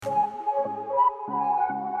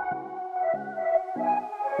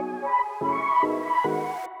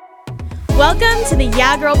Welcome to the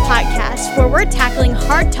Yeah Girl podcast, where we're tackling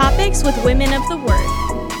hard topics with women of the Word.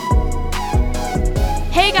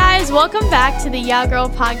 Hey guys, welcome back to the Yeah Girl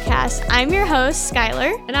podcast. I'm your host,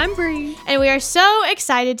 Skylar. And I'm Brea. And we are so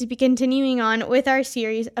excited to be continuing on with our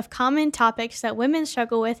series of common topics that women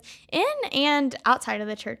struggle with in and outside of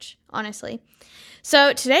the church, honestly.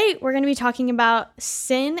 So today we're going to be talking about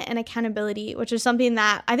sin and accountability, which is something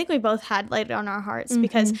that I think we both had laid on our hearts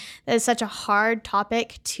because that is such a hard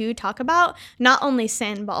topic to talk about, not only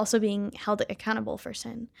sin, but also being held accountable for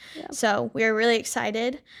sin. Yeah. So we're really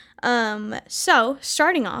excited. So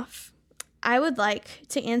starting off, I would like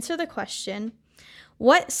to answer the question,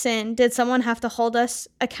 what sin did someone have to hold us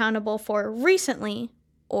accountable for recently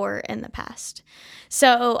or in the past?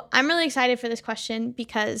 So I'm really excited for this question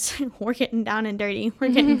because we're getting down and dirty. We're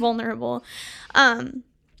getting vulnerable.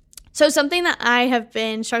 So something that I have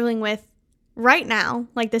been struggling with right now,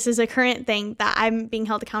 like this is a current thing that I'm being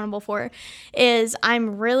held accountable for, is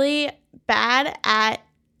I'm really bad at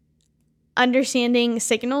understanding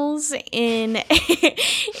signals in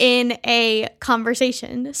a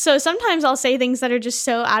conversation. So sometimes I'll say things that are just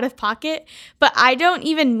so out of pocket, but I don't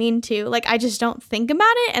even mean to. Like, I just don't think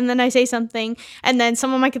about it, and then I say something, and then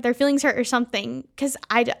someone might get their feelings hurt or something, because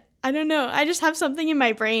I don't know. I just have something in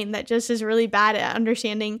my brain that just is really bad at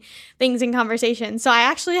understanding things in conversation. So I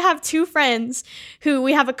actually have two friends who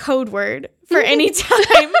we have a code word for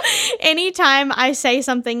anytime I say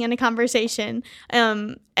something in a conversation.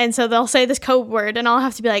 And so they'll say this code word and I'll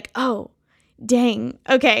have to be like, oh, dang,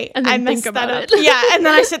 okay, I messed that up. Yeah, and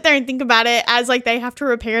then I sit there and think about it as like they have to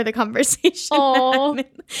repair the conversation. Oh,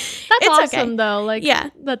 that's awesome okay. Though. Like, yeah,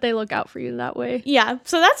 that they look out for you that way. Yeah,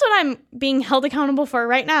 so that's what I'm being held accountable for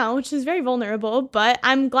right now, which is very vulnerable, but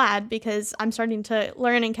I'm glad because I'm starting to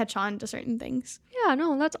learn and catch on to certain things. Yeah,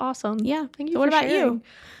 no, that's awesome. Yeah, thank you. So what about sharing. You?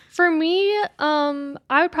 For me,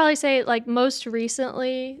 I would probably say like most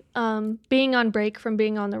recently, being on break from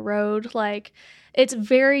being on the road, like it's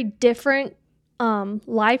very different.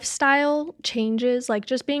 Lifestyle changes, like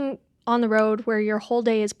just being on the road where your whole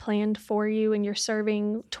day is planned for you and you're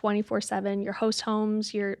serving 24/7, your host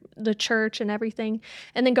homes, the church and everything,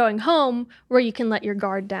 and then going home where you can let your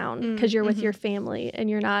guard down because you're with your family and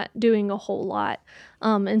you're not doing a whole lot.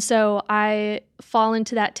 And so I fall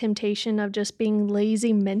into that temptation of just being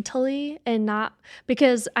lazy mentally and not,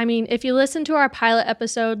 because I mean, if you listen to our pilot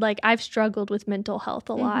episode, like I've struggled with mental health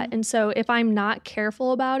a lot. And so if I'm not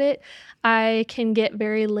careful about it, I can get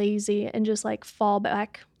very lazy and just like fall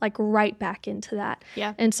back, like right back into that.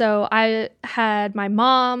 Yeah. And so I had my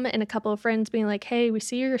mom and a couple of friends being like, hey, we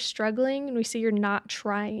see you're struggling and we see you're not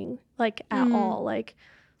trying like at all. Like,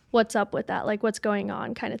 what's up with that? Like, what's going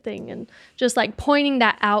on kind of thing. And just like pointing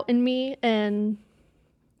that out in me and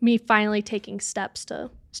me finally taking steps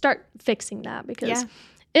to start fixing that because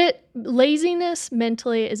laziness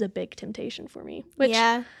mentally is a big temptation for me, which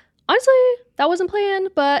honestly, that wasn't planned,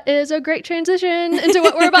 but is a great transition into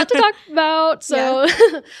what we're about to talk about. So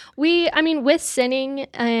with sinning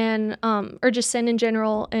and, or just sin in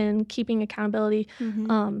general and keeping accountability,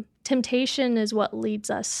 temptation is what leads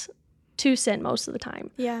us to sin most of the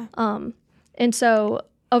time. Yeah. And so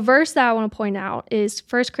a verse that I want to point out is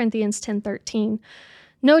 1 Corinthians 10:13.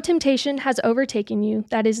 No temptation has overtaken you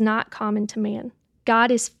that is not common to man.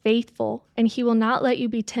 God is faithful, and he will not let you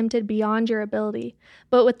be tempted beyond your ability.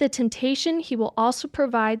 But with the temptation, he will also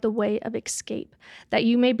provide the way of escape, that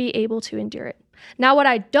you may be able to endure it. Now, what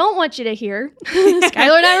I don't want you to hear,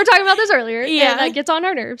 Skylar and I were talking about this earlier, and that gets on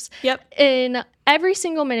our nerves. Yep. In every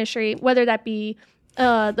single ministry, whether that be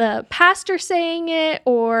the pastor saying it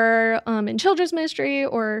or in children's ministry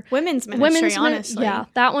or women's ministry, honestly. Yeah,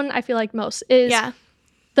 that one I feel like most is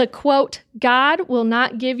the quote, God will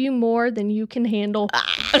not give you more than you can handle.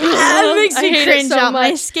 That makes me cringe out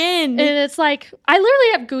my skin. And it's like, I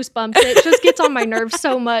literally have goosebumps. It just gets on my nerves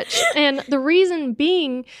so much. And the reason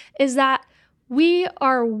being is that we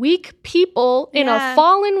are weak people in a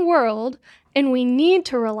fallen world, and we need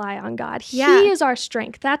to rely on God. He is our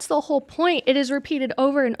strength. That's the whole point. It is repeated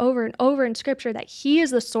over and over and over in Scripture that he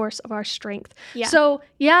is the source of our strength. Yeah. So,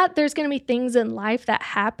 there's going to be things in life that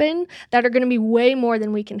happen that are going to be way more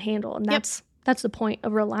than we can handle. And that's the point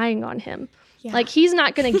of relying on him. Yeah. Like, he's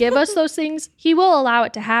not going to give us those things. He will allow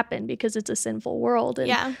it to happen because it's a sinful world.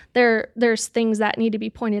 And there's things that need to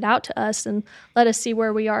be pointed out to us and let us see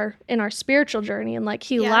where we are in our spiritual journey. And like,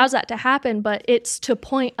 he allows that to happen, but it's to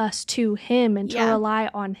point us to him and to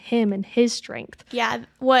rely on him and his strength. Yeah.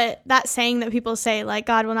 What that saying that people say, like,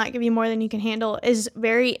 God will not give you more than you can handle, is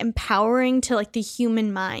very empowering to like the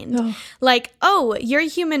human mind. Oh. Like, oh, your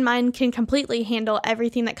human mind can completely handle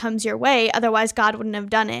everything that comes your way. Otherwise, God wouldn't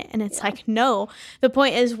have done it. And it's like, no. No, the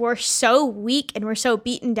point is we're so weak and we're so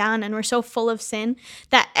beaten down and we're so full of sin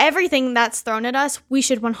that everything that's thrown at us, we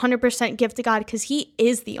should 100% give to God because he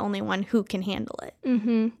is the only one who can handle it.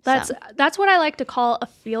 Mm-hmm. That's what I like to call a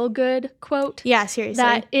feel-good quote. Yeah, seriously.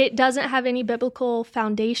 That it doesn't have any biblical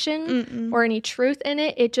foundation or any truth in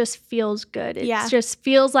it. It just feels good. It just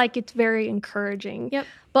feels like it's very encouraging. Yep.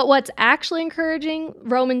 But what's actually encouraging,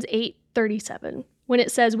 Romans 8:37, when it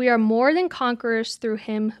says we are more than conquerors through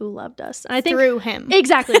him who loved us. And I think through him.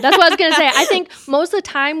 Exactly. That's what I was going to say. I think most of the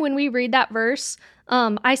time when we read that verse,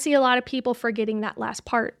 I see a lot of people forgetting that last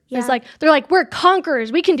part. Yeah. It's like, they're like, we're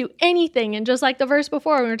conquerors. We can do anything. And just like the verse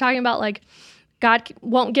before, when we were talking about like, God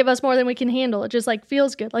won't give us more than we can handle. It just like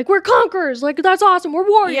feels good. Like we're conquerors. Like that's awesome. We're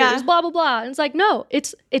warriors, blah, blah, blah. And it's like, no,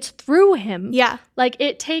 it's through him. Yeah. Like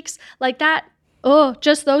it takes like that. Oh,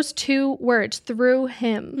 just those two words, through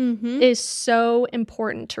him, is so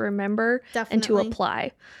important to remember and to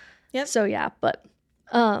apply. Yep. So yeah, but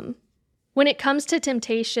when it comes to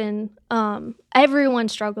temptation, everyone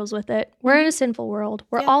struggles with it. We're in a sinful world.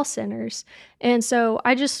 We're all sinners. And so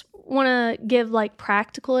I just want to give like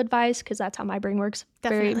practical advice because that's how my brain works.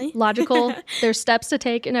 Definitely. Very logical. There's steps to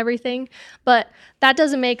take and everything, but that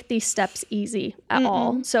doesn't make these steps easy at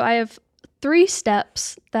all. So I have 3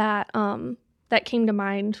 steps that that came to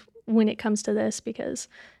mind when it comes to this because,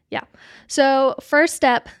 So first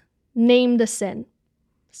step, name the sin.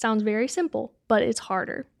 Sounds very simple, but it's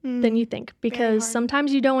harder than you think because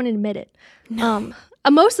sometimes you don't want to admit it. No.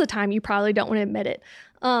 Most of the time, you probably don't want to admit it.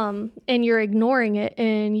 And you're ignoring it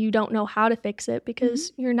and you don't know how to fix it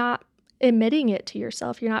because you're not admitting it to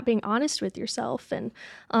yourself. You're not being honest with yourself and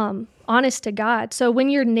honest to God. So when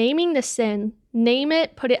you're naming the sin, name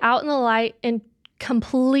it, put it out in the light, and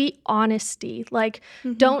complete honesty. Like,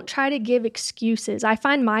 don't try to give excuses. I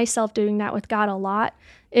find myself doing that with God a lot,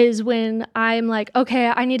 is when I'm like, okay,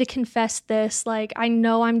 I need to confess this. Like, I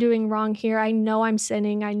know I'm doing wrong here. I know I'm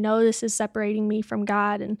sinning. I know this is separating me from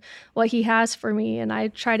God and what he has for me. And I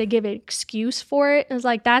try to give an excuse for it. And it's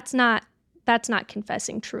like, that's not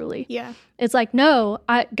confessing truly. Yeah. It's like, no,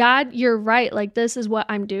 God, you're right. Like, this is what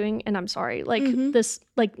I'm doing and I'm sorry. Like this,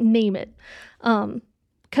 like, name it.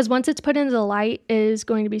 Because once it's put into the light, it is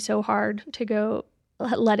going to be so hard to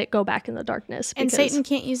let it go back in the darkness. And Satan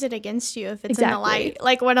can't use it against you if it's in the light.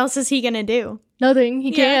 Like, what else is he going to do? Nothing.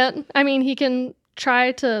 He can't. I mean, he can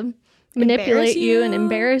try to manipulate you and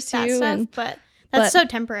embarrass you. But that's so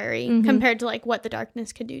temporary compared to, like, what the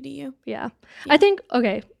darkness could do to you. Yeah. I think,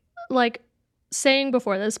 okay, like, saying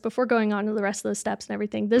before going on to the rest of the steps and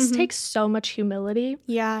everything, this takes so much humility.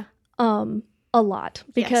 Yeah. A lot,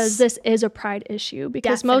 because this is a pride issue,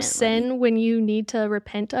 because most sin, when you need to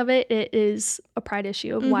repent of it, it is a pride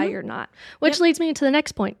issue of why you're not, which leads me to the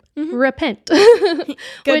next point. Repent.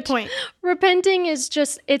 Good point. Repenting is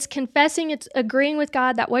just, it's confessing, it's agreeing with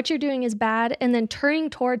God that what you're doing is bad, and then turning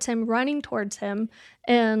towards him, running towards him,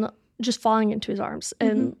 and just falling into his arms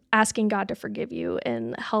and asking God to forgive you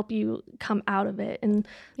and help you come out of it. And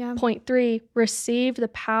point 3, receive the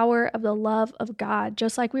power of the love of God.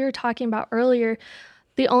 Just like we were talking about earlier,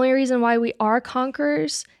 the only reason why we are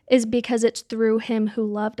conquerors is because it's through him who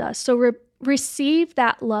loved us. So receive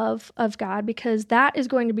that love of God, because that is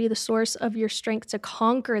going to be the source of your strength to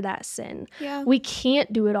conquer that sin. Yeah. We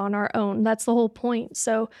can't do it on our own. That's the whole point.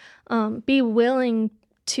 So be willing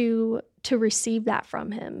to receive that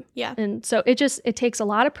from him. Yeah. And so it takes a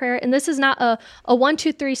lot of prayer. And this is not a 1,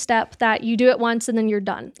 2, 3 step that you do it once and then you're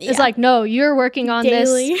done. Yeah. It's like, no, you're working on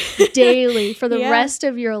this daily for the rest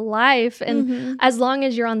of your life. And as long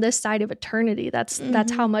as you're on this side of eternity, that's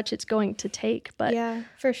how much it's going to take. But yeah,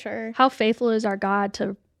 for sure. How faithful is our God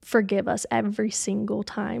to forgive us every single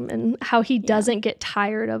time, and how he doesn't get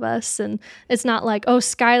tired of us. And it's not like, oh,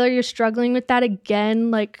 Skylar, you're struggling with that again.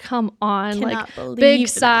 Like, come on, like, big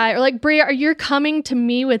sigh. Or like, Brea, are you coming to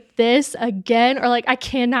me with this again? Or like, I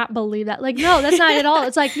cannot believe that. Like, no, that's not at all.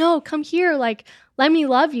 It's like, no, come here. Like, let me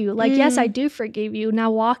love you. Like, yes, I do forgive you. Now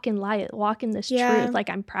walk in light, walk in this truth. Like,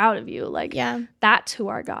 I'm proud of you. Like, that's who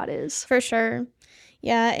our God is. For sure.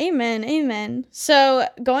 Yeah, amen. So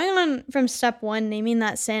going on from step 1, naming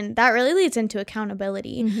that sin, that really leads into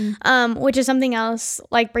accountability, which is something else,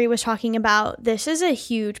 like Brea was talking about. This is a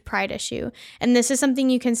huge pride issue. And this is something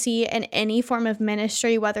you can see in any form of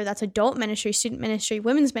ministry, whether that's adult ministry, student ministry,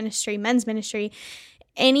 women's ministry, men's ministry,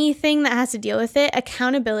 anything that has to deal with it.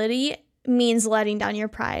 Accountability means letting down your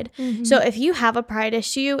pride. So if you have a pride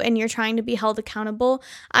issue and you're trying to be held accountable,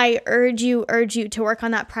 I urge you to work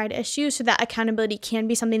on that pride issue so that accountability can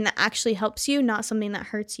be something that actually helps you, not something that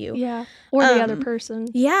hurts you. Yeah. Or the other person.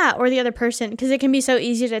 Yeah, or the other person, because it can be so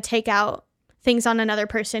easy to take out things on another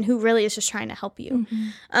person who really is just trying to help you.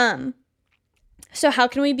 So how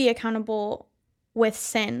can we be accountable with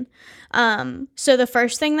sin? So the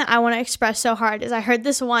first thing that I want to express so hard is I heard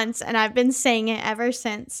this once and I've been saying it ever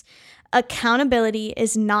since. Accountability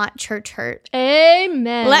is not church hurt.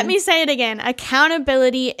 Amen. Let me say it again.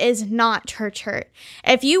 Accountability is not church hurt.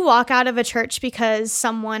 If you walk out of a church because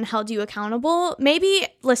someone held you accountable, maybe,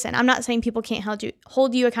 listen, I'm not saying people can't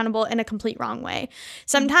hold you accountable in a complete wrong way.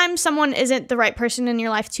 Sometimes someone isn't the right person in your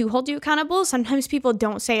life to hold you accountable. Sometimes people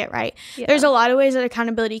don't say it right. Yeah. There's a lot of ways that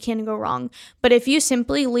accountability can go wrong. But if you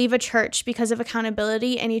simply leave a church because of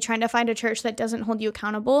accountability and you're trying to find a church that doesn't hold you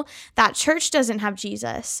accountable, that church doesn't have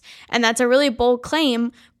Jesus. And that's a really bold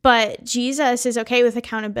claim, but Jesus is okay with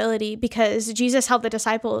accountability because Jesus held the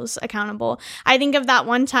disciples accountable. I think of that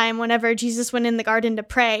one time whenever Jesus went in the garden to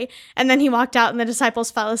pray, and then he walked out and the disciples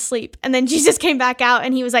fell asleep. And then Jesus came back out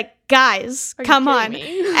and he was like, guys, come on.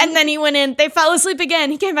 And then he went in, they fell asleep again.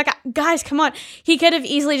 He came back out, guys, come on. He could have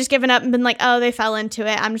easily just given up and been like, oh, they fell into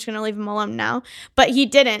it. I'm just going to leave them alone now. But he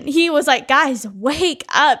didn't. He was like, guys, wake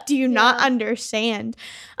up. Do you not understand?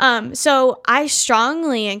 So I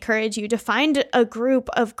strongly encourage you to find a group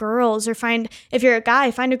of girls, or if you're a guy,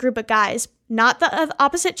 find a group of guys, not the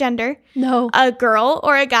opposite gender. No. A girl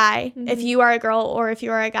or a guy, if you are a girl or if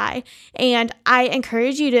you are a guy. And I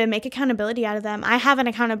encourage you to make accountability out of them. I have an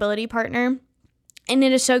accountability partner. And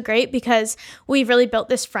it is so great because we've really built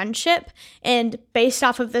this friendship, and based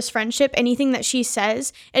off of this friendship, anything that she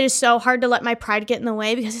says, it is so hard to let my pride get in the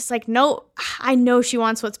way, because it's like, no, I know she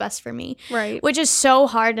wants what's best for me. Right. Which is so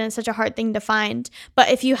hard, and it's such a hard thing to find. But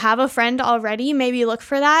if you have a friend already, maybe look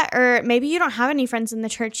for that, or maybe you don't have any friends in the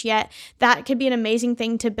church yet. That could be an amazing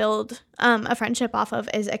thing to build a friendship off of,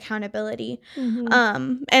 is accountability.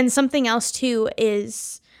 And something else too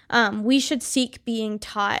is we should seek being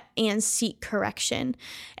taught and seek correction.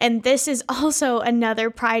 And this is also another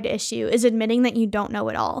pride issue, is admitting that you don't know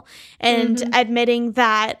it all, and admitting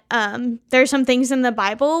that there's some things in the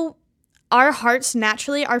Bible our hearts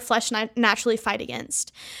naturally, our flesh naturally fight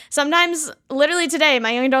against. Sometimes, literally today,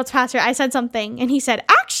 my young adults pastor, I said something and he said,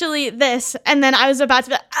 actually this, and then I was about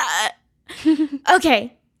to be like,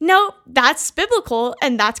 okay, no, that's biblical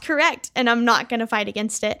and that's correct, and I'm not going to fight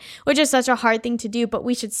against it, which is such a hard thing to do. But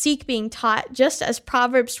we should seek being taught, just as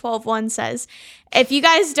Proverbs 12:1 says. If you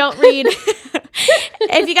guys don't read the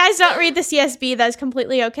CSB, that's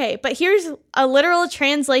completely okay. But here's a literal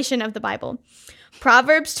translation of the Bible.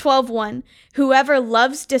 Proverbs 12:1, whoever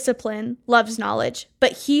loves discipline loves knowledge,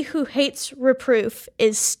 but he who hates reproof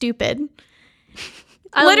is stupid.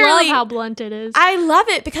 I love how blunt it is. I love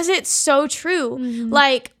it because it's so true.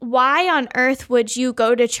 Like, why on earth would you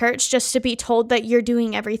go to church just to be told that you're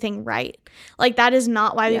doing everything right? Like, that is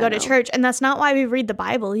not why we go to church. And that's not why we read the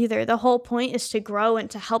Bible either. The whole point is to grow and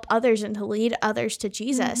to help others and to lead others to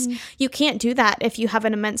Jesus. You can't do that if you have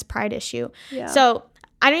an immense pride issue. Yeah. So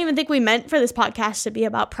I don't even think we meant for this podcast to be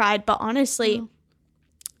about pride, but honestly,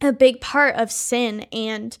 a big part of sin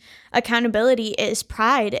and accountability is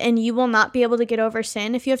pride, and you will not be able to get over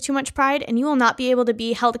sin if you have too much pride, and you will not be able to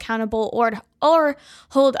be held accountable or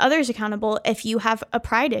hold others accountable if you have a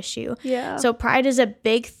pride issue. Yeah. So pride is a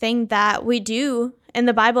big thing that we do, and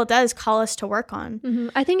the Bible does call us to work on.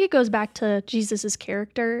 I think it goes back to Jesus's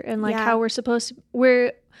character and like how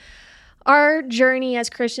our journey as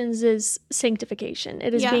Christians is sanctification.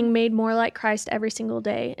 It is being made more like Christ every single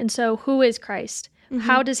day. And so who is Christ?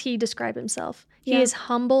 How does he describe himself? He is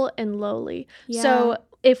humble and lowly. So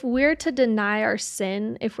if we're to deny our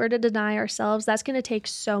sin, if we're to deny ourselves, that's going to take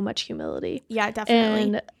so much humility. Yeah, definitely.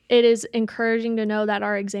 And it is encouraging to know that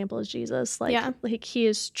our example is Jesus. Like he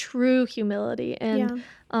is true humility, and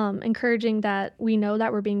encouraging that we know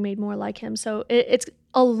that we're being made more like him. So it's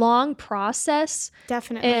a long process.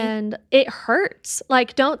 Definitely. And it hurts.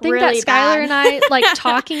 Like, don't think really that Skylar and I, like,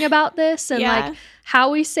 talking about this and like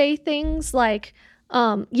how we say things, like,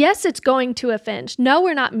 yes, it's going to offend. No,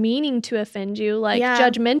 we're not meaning to offend you, like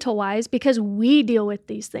judgmental wise, because we deal with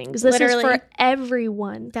these things. This is for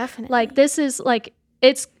everyone. Definitely. Like, this is like,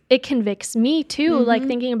 it convicts me too, like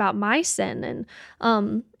thinking about my sin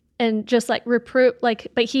and just like reproof, like,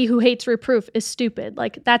 but he who hates reproof is stupid.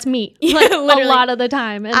 Like, that's me, like a lot of the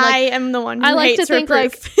time. And like, I am the one who I like hates to think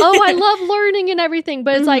reproof. like, oh, I love learning and everything,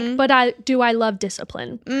 but it's like, but I love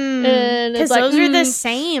discipline. Because those are the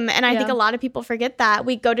same. And I think a lot of people forget that.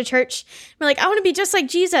 We go to church, we're like, I want to be just like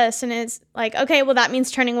Jesus. And it's like, okay, well, that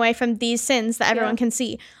means turning away from these sins that everyone can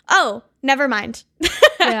see. Oh, never mind.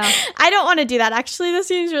 I don't want to do that. Actually, this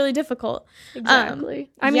seems really difficult.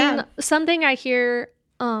 Exactly. I mean, something I hear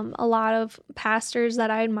a lot of pastors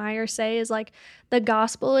that I admire say is like, the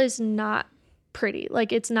gospel is not pretty.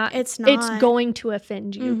 Like it's not It's going to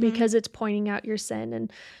offend you because it's pointing out your sin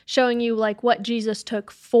and showing you like what Jesus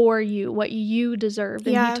took for you, what you deserved,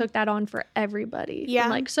 and he took that on for everybody. Yeah.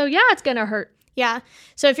 And like, so yeah, it's gonna hurt. Yeah.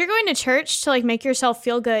 So if you're going to church to like make yourself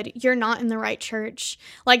feel good, you're not in the right church.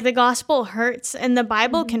 Like the gospel hurts and the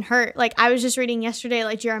Bible can hurt. Like I was just reading yesterday,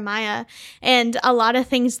 like Jeremiah, and a lot of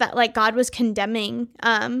things that like God was condemning,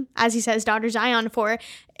 as he says, daughter Zion for,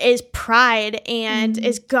 is pride and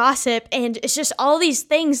is gossip, and it's just all these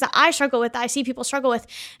things that I struggle with, that I see people struggle with,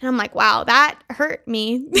 and I'm like, wow, that hurt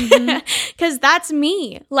me, because that's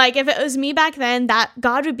me. Like if it was me back then, that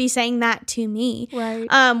God would be saying that to me. Right.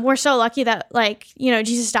 We're so lucky that like, you know,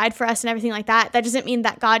 Jesus died for us and everything like that. That doesn't mean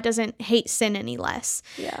that God doesn't hate sin any less.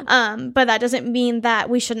 Yeah. But that doesn't mean that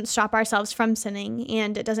we shouldn't stop ourselves from sinning,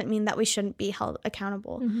 and it doesn't mean that we shouldn't be held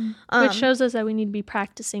accountable. Which shows us that we need to be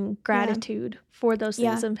practicing gratitude for those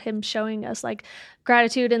things of him showing us like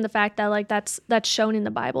gratitude, and the fact that like that's shown in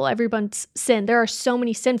the Bible. Everyone's sinned. There are so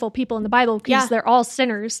many sinful people in the Bible because they're all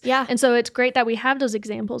sinners. Yeah. And so it's great that we have those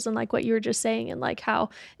examples, and like what you were just saying, and like how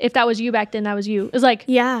if that was you back then, that was you. It's like,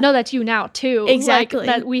 no, that's you now too. Exactly.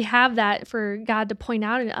 Like, that we have that for God to point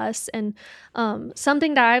out in us. And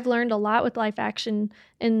something that I've learned a lot with Life Action,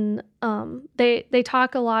 and they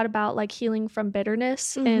talk a lot about like healing from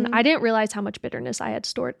bitterness, and I didn't realize how much bitterness I had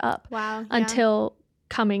stored up until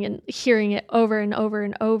coming and hearing it over and over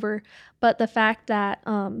and over. But the fact that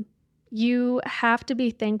you have to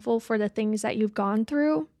be thankful for the things that you've gone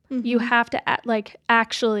through. You have to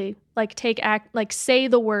actually say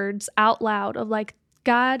the words out loud of like,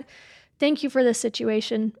 God, thank you for this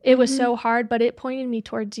situation. It was so hard, but it pointed me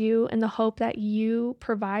towards you and the hope that you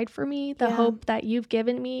provide for me, the hope that you've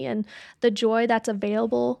given me, and the joy that's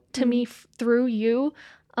available to me through you,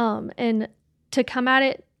 and to come at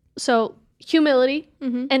it. So humility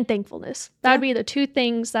and thankfulness. That would be the two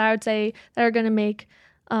things that I would say that are going to make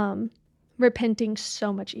repenting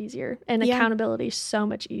so much easier, and accountability so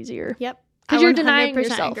much easier. Yep. Because you're denying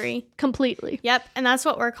yourself agree. Completely. Yep. And that's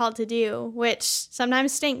what we're called to do, which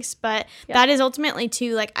sometimes stinks, but that is ultimately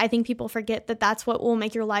too, like, I think people forget that that's what will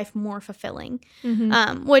make your life more fulfilling,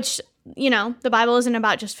 which, you know, the Bible isn't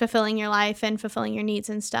about just fulfilling your life and fulfilling your needs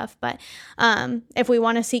and stuff. But if we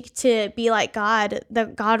want to seek to be like God,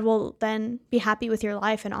 that God will then be happy with your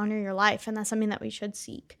life and honor your life. And that's something that we should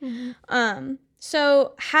seek.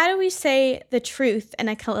 So how do we say the truth in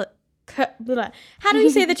a how do we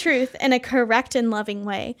say the truth in a correct and loving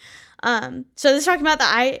way? So this is talking about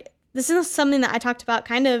this is something that I talked about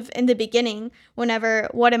kind of in the beginning, whenever,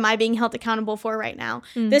 what am I being held accountable for right now?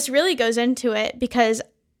 This really goes into it, because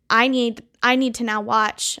I need to now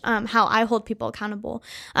watch how I hold people accountable,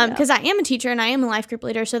 because I am a teacher and I am a life group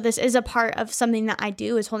leader. So this is a part of something that I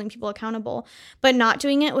do, is holding people accountable, but not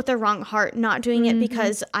doing it with the wrong heart, not doing it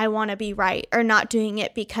because I want to be right, or not doing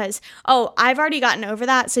it because, oh, I've already gotten over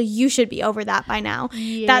that, so you should be over that by now.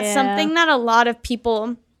 That's something that a lot of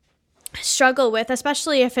people struggle with,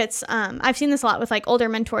 especially if it's I've seen this a lot with like older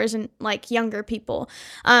mentors and like younger people.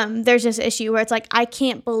 There's this issue where it's like, I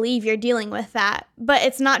can't believe you're dealing with that, but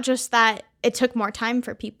it's not just that it took more time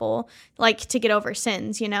for people like to get over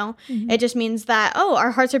sins, you know. It just means that, oh,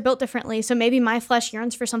 our hearts are built differently, so maybe my flesh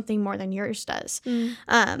yearns for something more than yours does.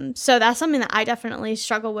 So that's something that I definitely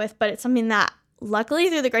struggle with, but it's something that luckily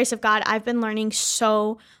through the grace of God I've been learning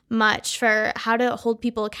so much for how to hold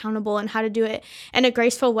people accountable and how to do it in a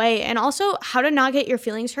graceful way, and also how to not get your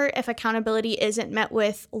feelings hurt if accountability isn't met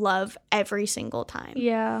with love every single time.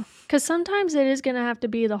 Yeah, because sometimes it is going to have to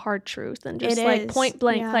be the hard truth and just like point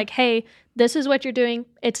blank, like, hey, this is what you're doing.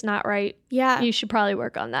 It's not right. Yeah. You should probably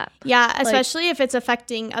work on that. Yeah, especially if it's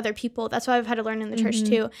affecting other people. That's what I've had to learn in the church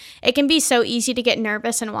too. It can be so easy to get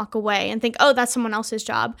nervous and walk away and think, oh, that's someone else's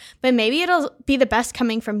job. But maybe it'll be the best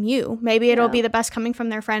coming from you. Maybe it'll be the best coming from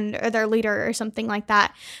their friend or their leader or something like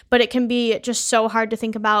that. But it can be just so hard to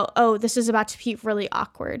think about, oh, this is about to be really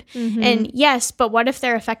awkward. And yes, but what if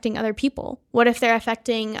they're affecting other people? What if they're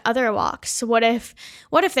affecting other walks? What if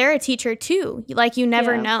they're a teacher too? Like, you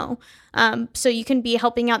never know. So you can be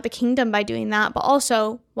helping out the kingdom by doing that, but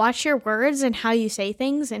also watch your words and how you say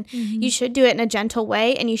things, and you should do it in a gentle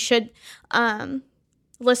way, and you should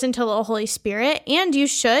listen to the Holy Spirit, and you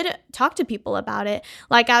should talk to people about it.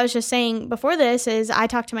 Like I was just saying before this, is I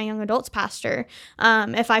talk to my young adults pastor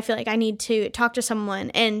if I feel like I need to talk to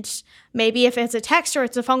someone, and maybe if it's a text or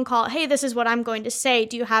it's a phone call, hey, this is what I'm going to say.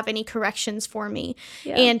 Do you have any corrections for me?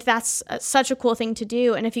 And that's such a cool thing to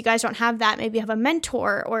do. And if you guys don't have that, maybe you have a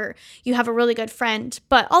mentor or you have a really good friend,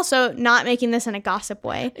 but also not making this in a gossip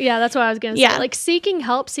way. Yeah, that's what I was going to say. Like seeking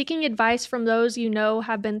help, seeking advice from those you know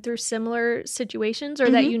have been through similar situations, or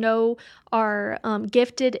that you know are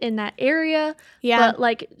gifted in that area, but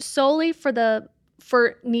like solely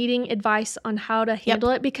for needing advice on how to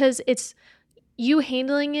handle it, because it's you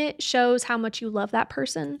handling it shows how much you love that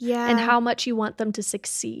person and how much you want them to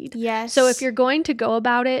succeed. Yes. So if you're going to go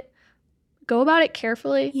about it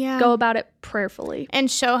carefully, go about it prayerfully. And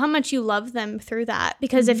show how much you love them through that.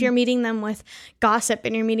 Because if you're meeting them with gossip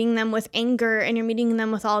and you're meeting them with anger and you're meeting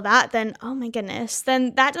them with all that, then, oh my goodness,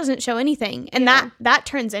 then that doesn't show anything. And that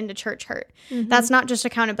turns into church hurt. That's not just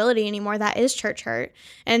accountability anymore. That is church hurt.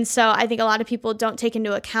 And so I think a lot of people don't take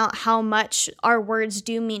into account how much our words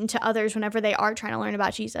do mean to others whenever they are trying to learn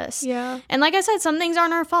about Jesus. Yeah. And like I said, some things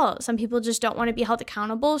aren't our fault. Some people just don't want to be held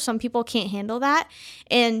accountable. Some people can't handle that.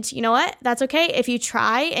 And you know what? That's okay. If you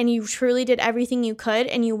try and you truly did everything you could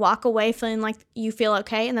and you walk away feeling like you feel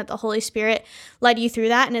okay and that the Holy Spirit led you through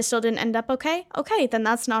that and it still didn't end up okay, then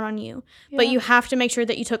that's not on you. Yeah. But you have to make sure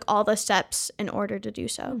that you took all the steps in order to do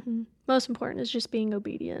so. Most important is just being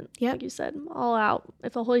obedient. Like you said, all out.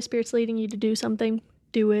 If the Holy Spirit's leading you to do something,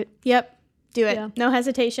 do it. Yep. Do it. Yeah. No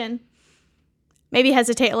hesitation. Maybe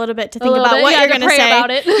hesitate a little bit to think about what you're going to say.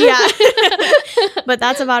 About it. Yeah. But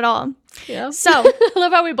that's about all. Yeah. So I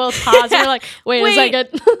love how we both pause and we're like, wait a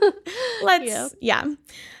second.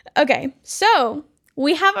 Okay. So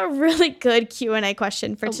we have a really good Q&A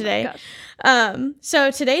question for today.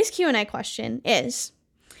 So today's Q&A question is,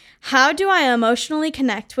 how do I emotionally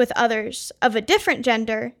connect with others of a different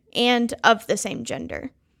gender and of the same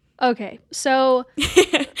gender? Okay, so Brea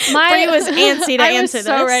was antsy to answer this.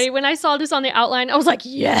 I was so ready. When I saw this on the outline, I was like,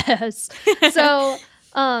 yes. So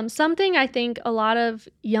something I think a lot of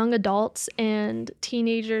young adults and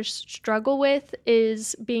teenagers struggle with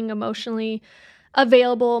is being emotionally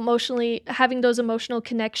available, having those emotional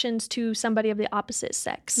connections to somebody of the opposite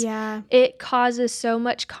sex. Yeah. It causes so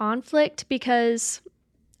much conflict because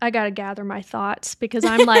I got to gather my thoughts because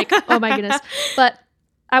I'm like, oh my goodness. But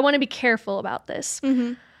I want to be careful about this.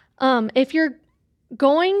 If you're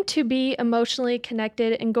going to be emotionally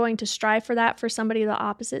connected and going to strive for that for somebody of the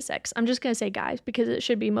opposite sex, I'm just going to say guys because it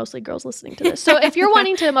should be mostly girls listening to this. So if you're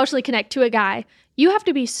wanting to emotionally connect to a guy, you have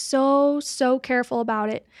to be so careful about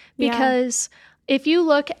it because if you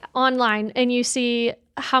look online and you see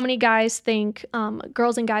how many guys think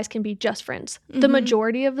girls and guys can be just friends, the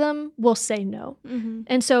majority of them will say no.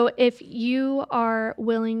 And so if you are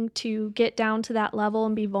willing to get down to that level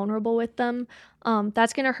and be vulnerable with them,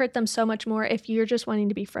 that's going to hurt them so much more if you're just wanting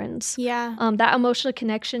to be friends. Yeah. That emotional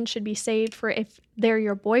connection should be saved for if they're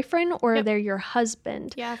your boyfriend or they're your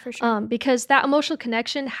husband. Yeah, for sure. Because that emotional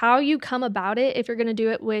connection, how you come about it, if you're going to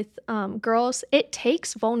do it with girls, it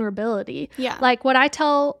takes vulnerability. Yeah. Like what I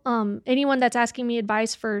tell anyone that's asking me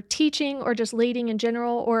advice for teaching or just leading in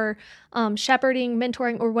general or shepherding,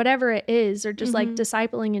 mentoring, or whatever it is, or just like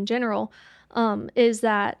discipling in general, is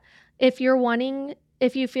that if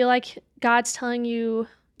you feel like God's telling you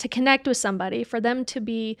to connect with somebody, for them to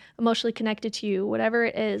be emotionally connected to you, whatever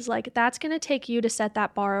it is, like that's going to take you to set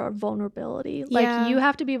that bar of vulnerability. Like you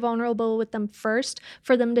have to be vulnerable with them first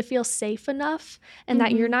for them to feel safe enough and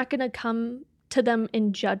that you're not going to come to them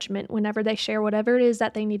in judgment whenever they share whatever it is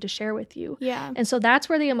that they need to share with you. Yeah. And so that's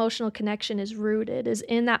where the emotional connection is rooted, is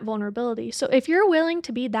in that vulnerability. So if you're willing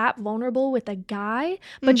to be that vulnerable with a guy,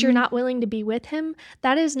 but you're not willing to be with him,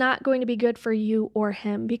 that is not going to be good for you or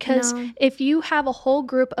him. Because if you have a whole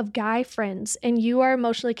group of guy friends and you are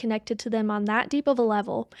emotionally connected to them on that deep of a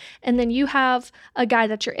level, and then you have a guy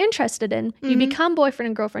that you're interested in, you become boyfriend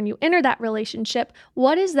and girlfriend, you enter that relationship,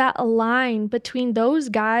 what is that line between those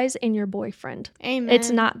guys and your boyfriend? Amen.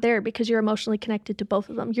 It's not there because you're emotionally connected to both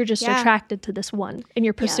of them. You're just attracted to this one and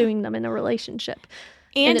you're pursuing them in a relationship.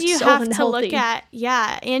 And you have to look at,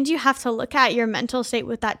 and you have to look at your mental state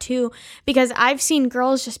with that too, because I've seen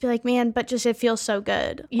girls just be like, man, but just it feels so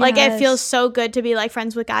good. Yes. Like it feels so good to be like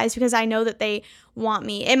friends with guys because I know that they want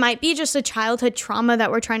me. It might be just a childhood trauma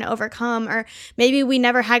that we're trying to overcome, or maybe we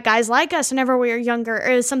never had guys like us whenever we were younger,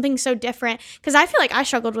 or it was something so different. Because I feel like I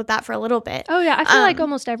struggled with that for a little bit. Oh yeah, I feel like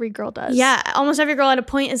almost every girl does. Yeah, almost every girl at a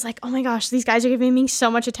point is like, oh my gosh, these guys are giving me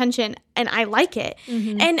so much attention and I like it.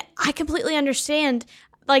 And I completely understand.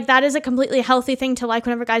 Like, that is a completely healthy thing to like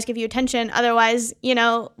whenever guys give you attention. Otherwise, you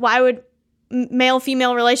know, why would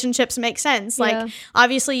male-female relationships make sense? Like,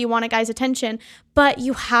 obviously you want a guy's attention, but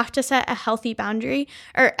you have to set a healthy boundary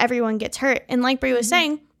or everyone gets hurt. And like Brea was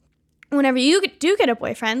saying, whenever you do get a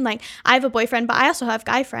boyfriend, like I have a boyfriend, but I also have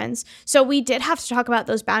guy friends. So we did have to talk about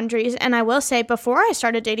those boundaries. And I will say, before I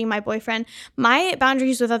started dating my boyfriend, my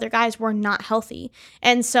boundaries with other guys were not healthy.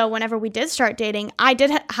 And so whenever we did start dating, I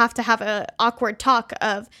did have to have an awkward talk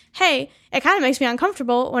of, hey, it kind of makes me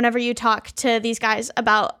uncomfortable whenever you talk to these guys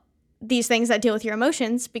about these things that deal with your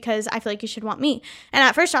emotions because I feel like you should want me. And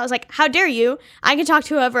at first I was like, how dare you? I can talk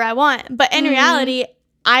to whoever I want. But in reality,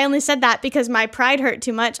 I only said that because my pride hurt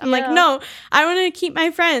too much. I'm like, no, I want to keep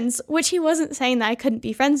my friends, which he wasn't saying that I couldn't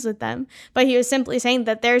be friends with them, but he was simply saying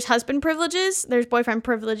that there's husband privileges, there's boyfriend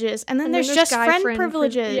privileges, and then there's just friend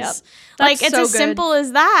privileges. Like, it's so as simple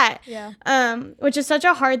as that, which is such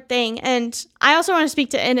a hard thing. And I also want to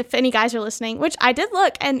speak to, and if any guys are listening, which I did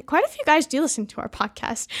look, and quite a few guys do listen to our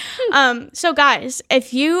podcast. So guys,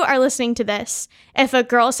 if you are listening to this, if a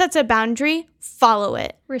girl sets a boundary, follow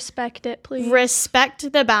it. Respect it, please.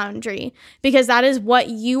 Respect the boundary, because that is what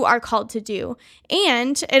you are called to do.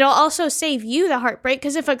 And it'll also save you the heartbreak,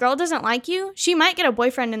 because if a girl doesn't like you, she might get a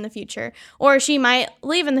boyfriend in the future, or she might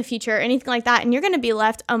leave in the future, or anything like that, and you're going to be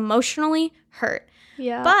left emotionally hurt.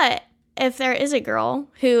 Yeah. But if there is a girl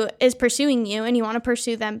who is pursuing you and you want to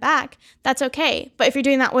pursue them back, that's okay. But if you're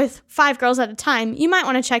doing that with 5 girls at a time, you might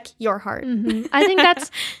want to check your heart. I think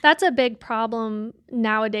that's a big problem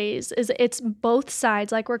nowadays, is it's both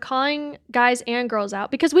sides. Like, we're calling guys and girls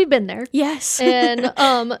out because we've been there. Yes. And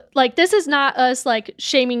like, this is not us like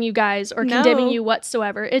shaming you guys or condemning you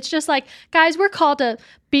whatsoever. It's just like, guys, we're called to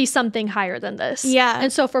be something higher than this. Yeah.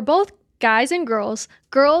 And so for both guys and girls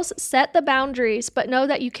set the boundaries, but know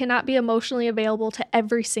that you cannot be emotionally available to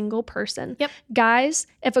every single person. Yep. Guys,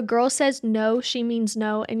 if a girl says no, she means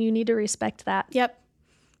no, and you need to respect that. Yep.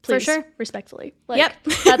 Please, for sure. Respectfully. Like,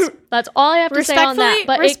 that's all I have to say on that.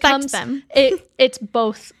 But it's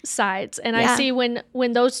both sides. And I see when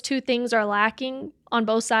those two things are lacking on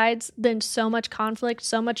both sides, then so much conflict,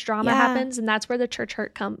 so much drama happens, and that's where the church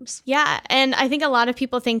hurt comes. Yeah, and I think a lot of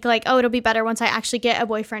people think like, oh, it'll be better once I actually get a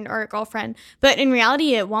boyfriend or a girlfriend. But in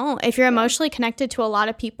reality, it won't. If you're emotionally connected to a lot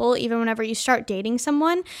of people, even whenever you start dating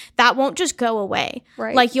someone, that won't just go away.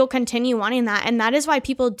 Right. Like, you'll continue wanting that. And that is why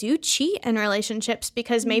people do cheat in relationships,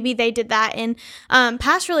 because maybe they did that in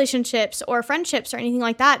past relationships or friendships or anything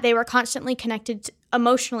like that. They were constantly connected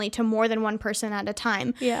emotionally to more than one person at a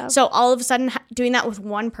time. Yeah. So all of a sudden doing that with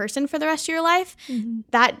one person for the rest of your life,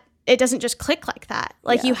 that it doesn't just click like that.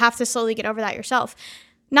 Like, you have to slowly get over that yourself.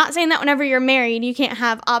 Not saying that whenever you're married, you can't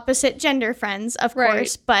have opposite gender friends, of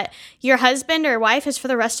course, but your husband or wife is for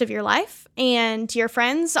the rest of your life, and your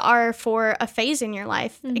friends are for a phase in your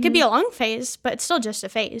life. It could be a long phase, but it's still just a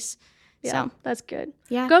phase. Yeah, so that's good.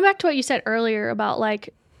 Yeah. Going back to what you said earlier about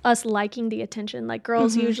like us liking the attention, like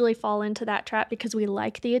girls usually fall into that trap because we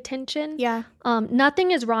like the attention. Yeah. Nothing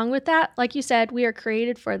is wrong with that. Like you said, we are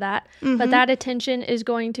created for that, but that attention is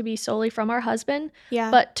going to be solely from our husband. Yeah.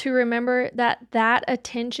 But to remember that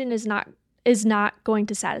attention is not going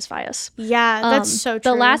to satisfy us. Yeah, that's so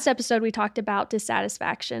true. The last episode we talked about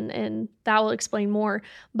dissatisfaction, and that will explain more,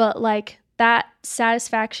 but like that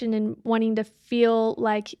satisfaction in wanting to feel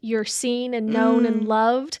like you're seen and known and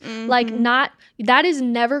loved, like that is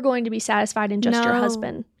never going to be satisfied in just your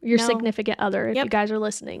husband, your significant other, if you guys are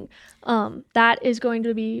listening. That is going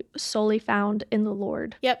to be solely found in the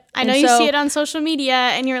Lord. Yep. I know you see it on social media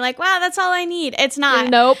and you're like, wow, that's all I need. It's not.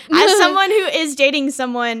 Nope. As someone who is dating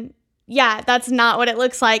someone, that's not what it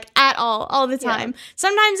looks like at all the time.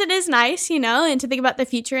 Sometimes it is nice, and to think about the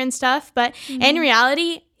future and stuff, but in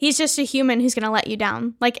reality, he's just a human who's going to let you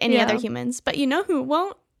down like any other humans. But you know who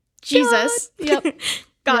won't? Jesus. Yep.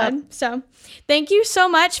 God. Yep. So thank you so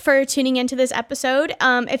much for tuning into this episode.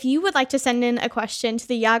 If you would like to send in a question to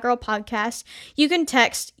the Yeah Girl podcast, you can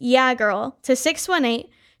text Yeah Girl to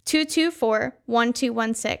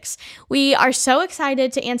 618-224-1216. We are so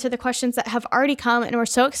excited to answer the questions that have already come, and we're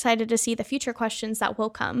so excited to see the future questions that will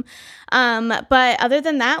come. But other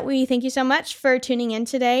than that, we thank you so much for tuning in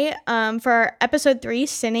today for episode 3,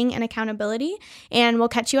 Sinning and Accountability, and we'll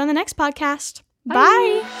catch you on the next podcast.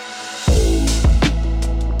 Bye.